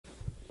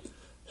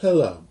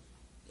Hello,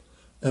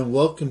 and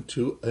welcome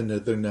to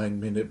another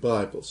 9-minute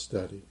Bible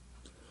study.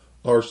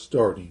 Our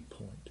starting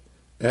point,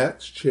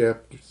 Acts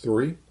chapter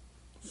 3,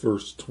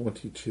 verse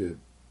 22.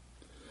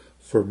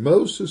 For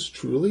Moses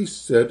truly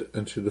said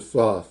unto the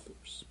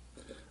fathers,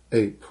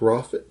 A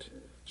prophet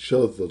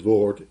shall the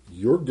Lord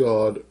your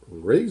God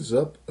raise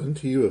up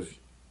unto you of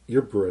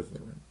your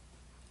brethren,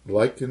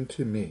 like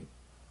unto me.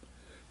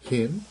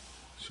 Him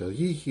shall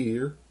ye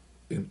hear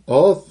in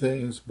all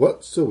things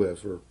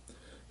whatsoever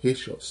he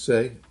shall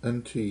say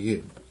unto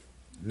you.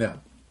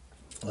 Now,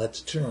 let's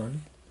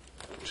turn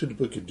to the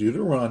book of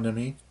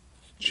Deuteronomy,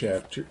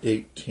 chapter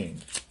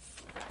 18.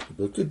 The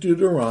book of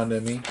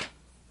Deuteronomy,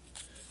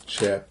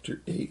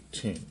 chapter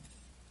 18.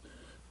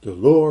 The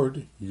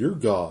Lord your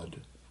God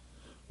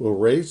will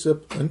raise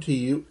up unto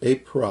you a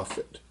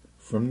prophet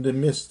from the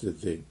midst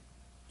of thee,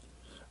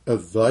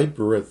 of thy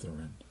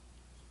brethren,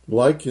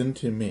 like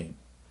unto me.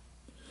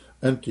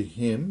 Unto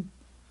him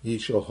ye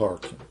shall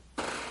hearken,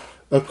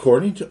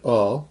 according to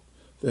all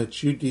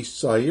that you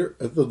desire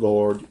of the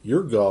Lord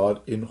your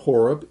God in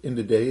Horeb in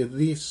the day of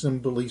the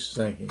assembly,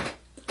 saying,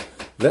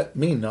 Let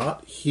me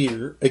not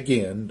hear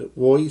again the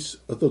voice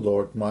of the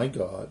Lord my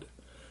God,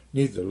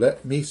 neither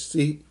let me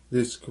see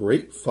this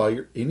great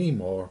fire any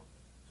more,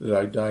 that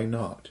I die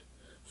not.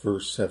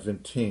 Verse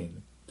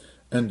 17.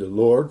 And the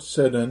Lord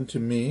said unto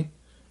me,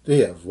 They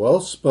have well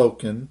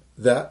spoken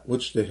that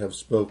which they have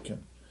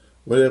spoken.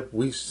 What have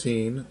we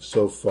seen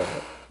so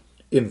far?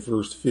 In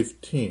verse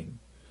 15,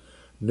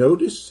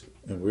 notice,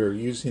 and we're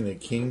using the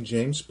King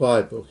James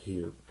Bible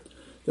here,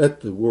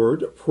 that the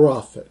word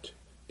prophet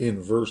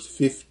in verse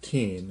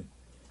 15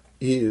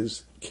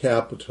 is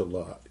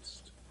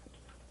capitalized.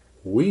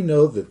 We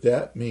know that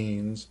that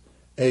means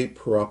a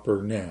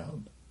proper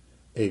noun,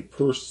 a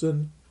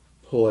person,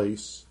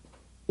 place,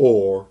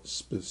 or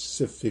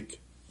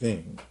specific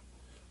thing.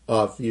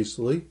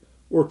 Obviously,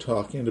 we're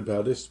talking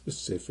about a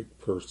specific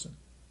person.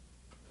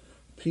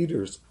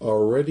 Peter's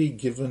already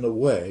given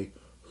away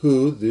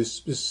who this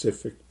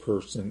specific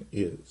person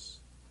is.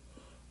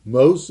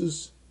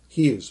 Moses,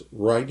 he is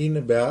writing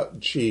about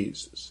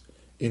Jesus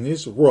in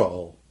his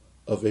role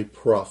of a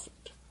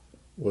prophet.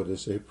 What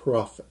is a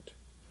prophet?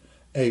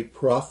 A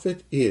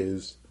prophet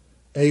is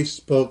a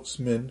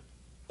spokesman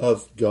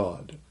of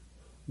God,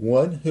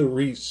 one who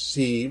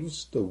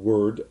receives the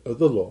word of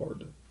the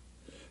Lord.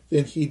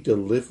 Then he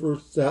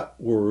delivers that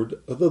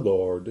word of the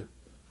Lord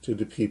to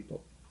the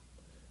people.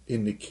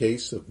 In the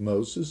case of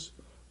Moses,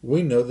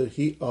 we know that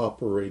he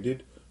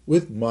operated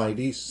with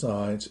mighty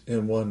signs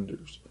and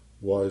wonders.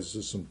 Why is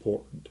this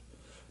important?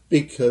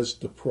 Because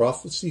the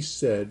prophecy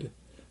said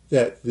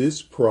that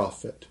this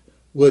prophet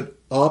would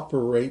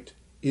operate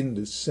in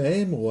the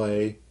same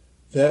way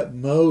that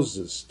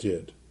Moses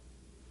did.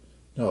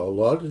 Now, a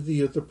lot of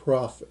the other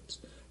prophets,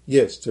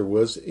 yes, there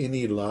was an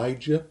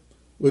Elijah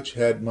which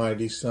had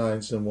mighty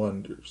signs and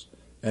wonders,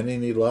 and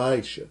an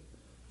Elisha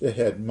that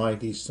had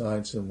mighty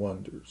signs and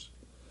wonders.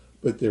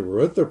 But there were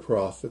other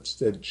prophets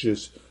that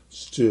just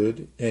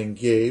stood and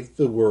gave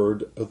the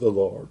word of the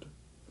Lord.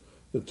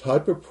 The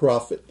type of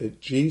prophet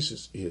that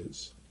Jesus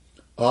is,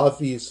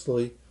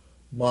 obviously,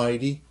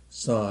 mighty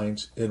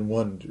signs and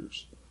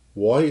wonders.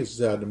 Why is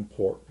that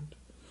important?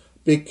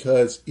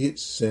 Because it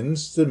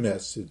sends the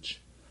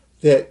message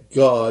that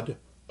God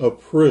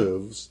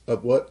approves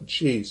of what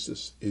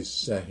Jesus is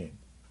saying.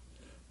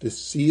 The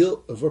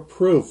seal of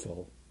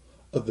approval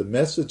of the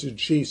message of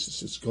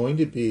Jesus is going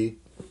to be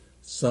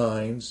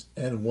signs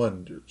and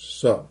wonders.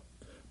 So,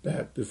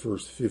 back to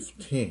verse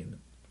 15.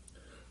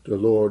 The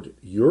Lord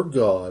your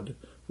God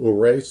will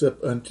raise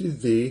up unto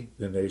thee,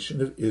 the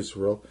nation of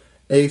Israel,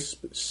 a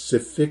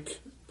specific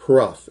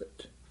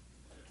prophet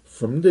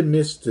from the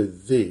midst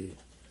of thee,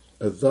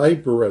 of thy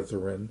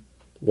brethren,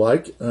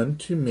 like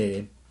unto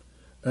me.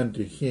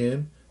 Unto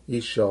him ye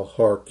shall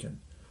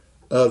hearken.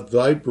 Of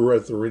thy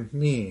brethren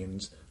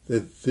means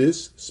that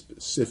this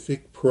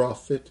specific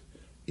prophet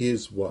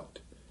is what?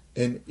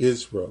 An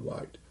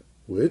Israelite,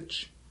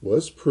 which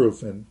was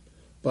proven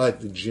by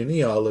the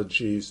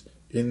genealogies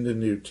in the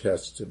New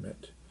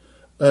Testament.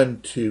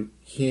 Unto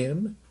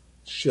him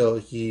shall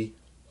ye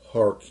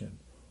hearken,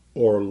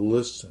 or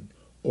listen,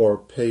 or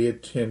pay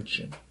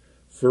attention.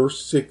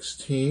 Verse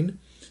 16,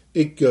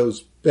 it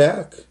goes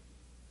back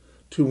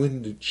to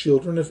when the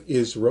children of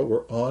Israel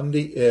were on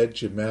the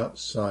edge of Mount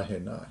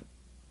Sinai.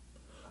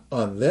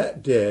 On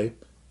that day,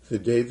 the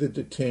day that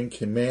the Ten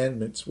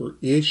Commandments were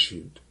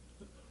issued,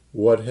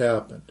 what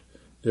happened?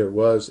 There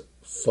was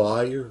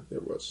fire,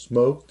 there was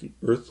smoke, the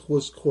earth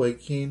was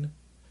quaking,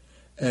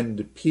 and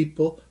the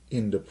people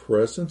in the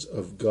presence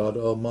of God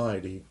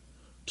Almighty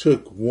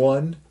took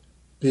one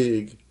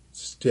big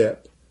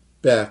step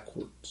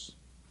backwards.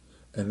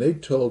 And they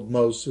told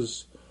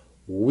Moses,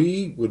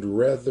 we would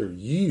rather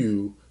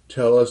you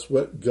tell us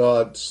what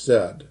God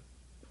said.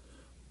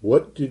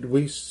 What did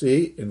we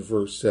see in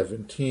verse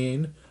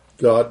 17?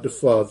 God the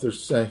Father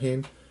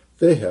saying,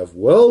 They have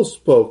well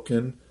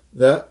spoken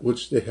that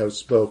which they have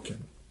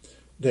spoken.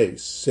 They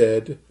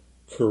said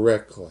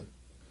correctly.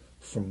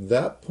 From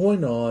that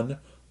point on,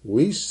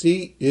 we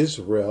see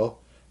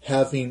Israel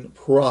having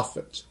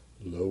prophets,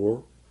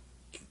 lower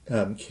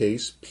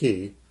case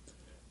p,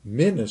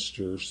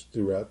 ministers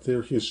throughout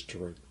their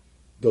history.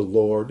 The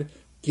Lord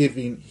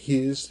giving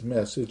his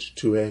message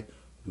to a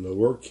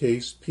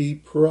lowercase p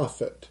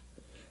prophet,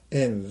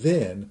 and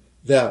then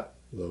that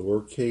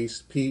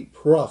lowercase p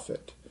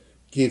prophet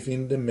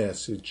giving the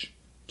message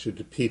to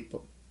the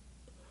people.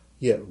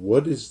 Yet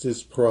what is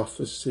this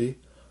prophecy?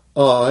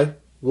 I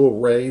will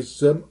raise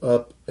them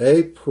up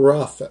a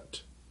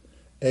prophet,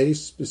 a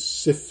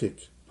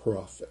specific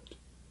prophet.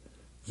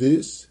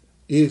 This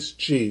is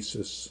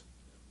Jesus,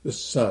 the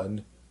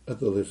Son of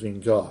the living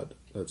God.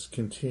 Let's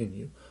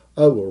continue.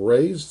 I will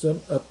raise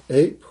them up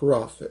a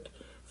prophet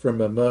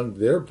from among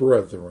their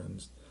brethren,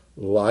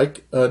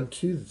 like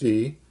unto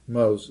thee,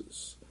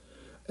 Moses,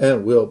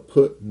 and will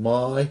put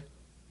my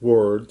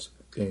words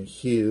in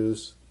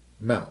his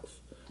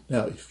mouth.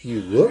 Now, if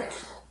you look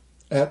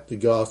at the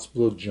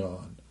Gospel of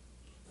John,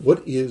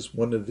 what is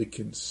one of the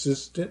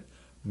consistent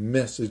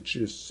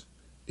messages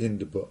in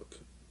the book?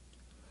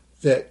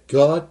 That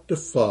God the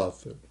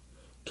Father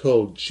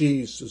told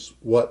Jesus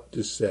what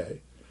to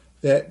say,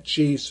 that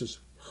Jesus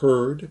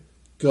heard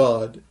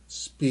God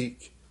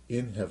speak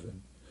in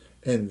heaven,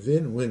 and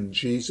then when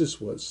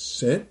Jesus was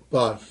sent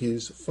by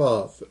his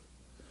Father,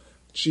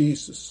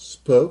 Jesus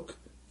spoke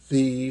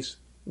these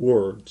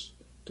words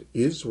to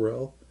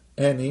Israel,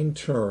 and in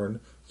turn,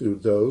 through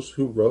those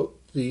who wrote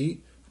the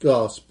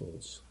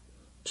Gospels,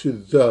 to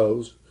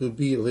those who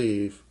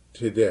believe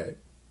today.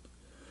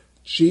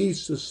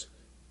 Jesus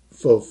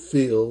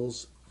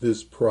fulfills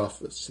this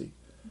prophecy.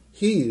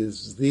 He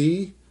is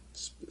the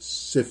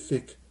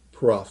specific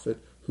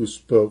prophet who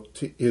spoke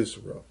to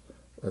Israel.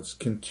 Let's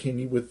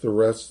continue with the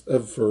rest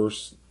of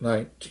verse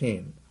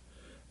 19.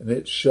 And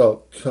it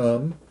shall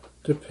come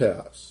to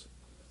pass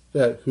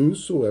that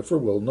whosoever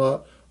will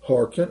not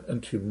hearken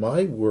unto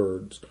my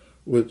words,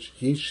 which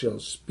he shall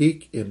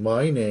speak in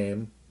my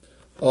name,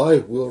 I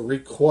will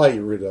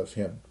require it of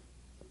him.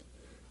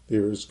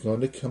 There is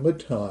going to come a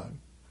time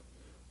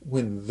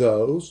when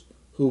those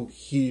who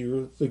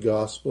hear the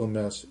gospel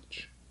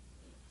message,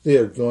 they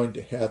are going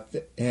to have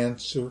to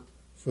answer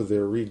for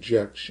their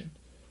rejection.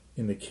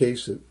 In the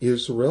case of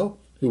Israel,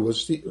 who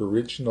was the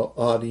original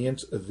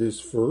audience of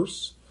this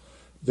verse,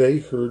 they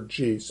heard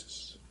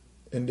Jesus,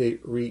 and they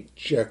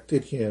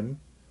rejected him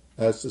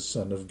as the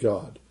Son of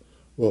God.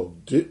 Well,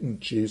 didn't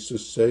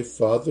Jesus say,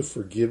 Father,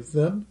 forgive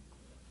them?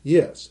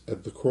 Yes,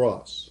 at the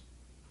cross.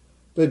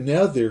 But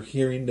now they're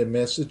hearing the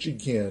message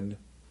again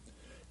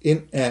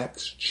in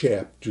Acts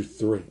chapter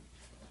 3,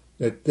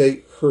 that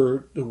they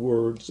heard the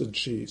words of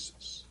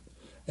Jesus,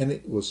 and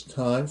it was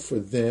time for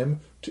them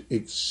to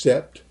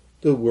accept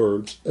the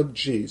words of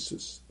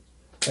Jesus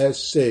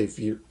as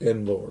Savior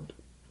and Lord.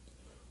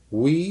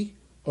 We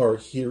are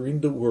hearing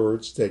the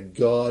words that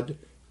God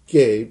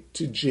gave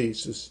to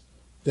Jesus,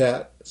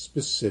 that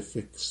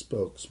specific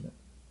spokesman.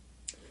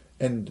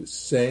 And the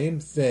same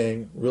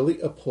thing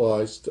really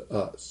applies to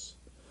us.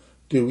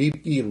 Do we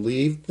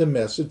believe the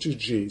message of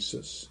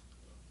Jesus,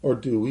 or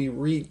do we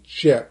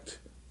reject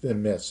the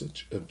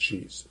message of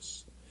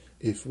Jesus?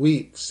 If we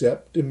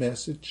accept the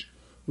message,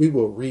 we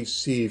will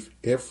receive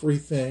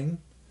everything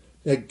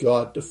that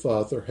God the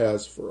Father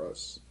has for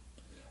us.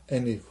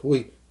 And if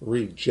we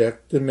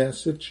reject the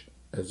message,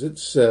 as it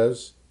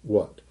says,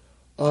 what?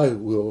 I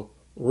will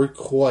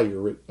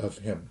require it of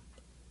him.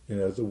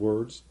 In other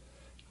words,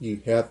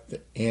 you have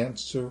to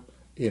answer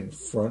in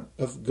front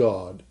of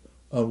God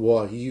on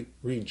why you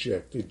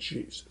rejected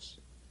Jesus.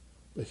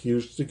 But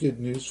here's the good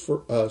news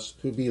for us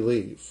who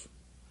believe.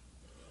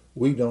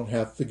 We don't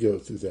have to go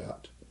through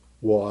that.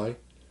 Why?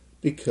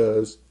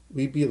 Because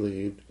we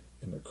believed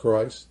in the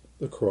Christ,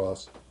 the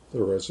cross,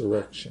 the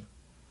resurrection.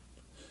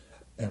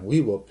 And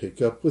we will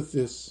pick up with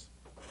this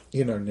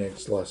in our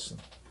next lesson.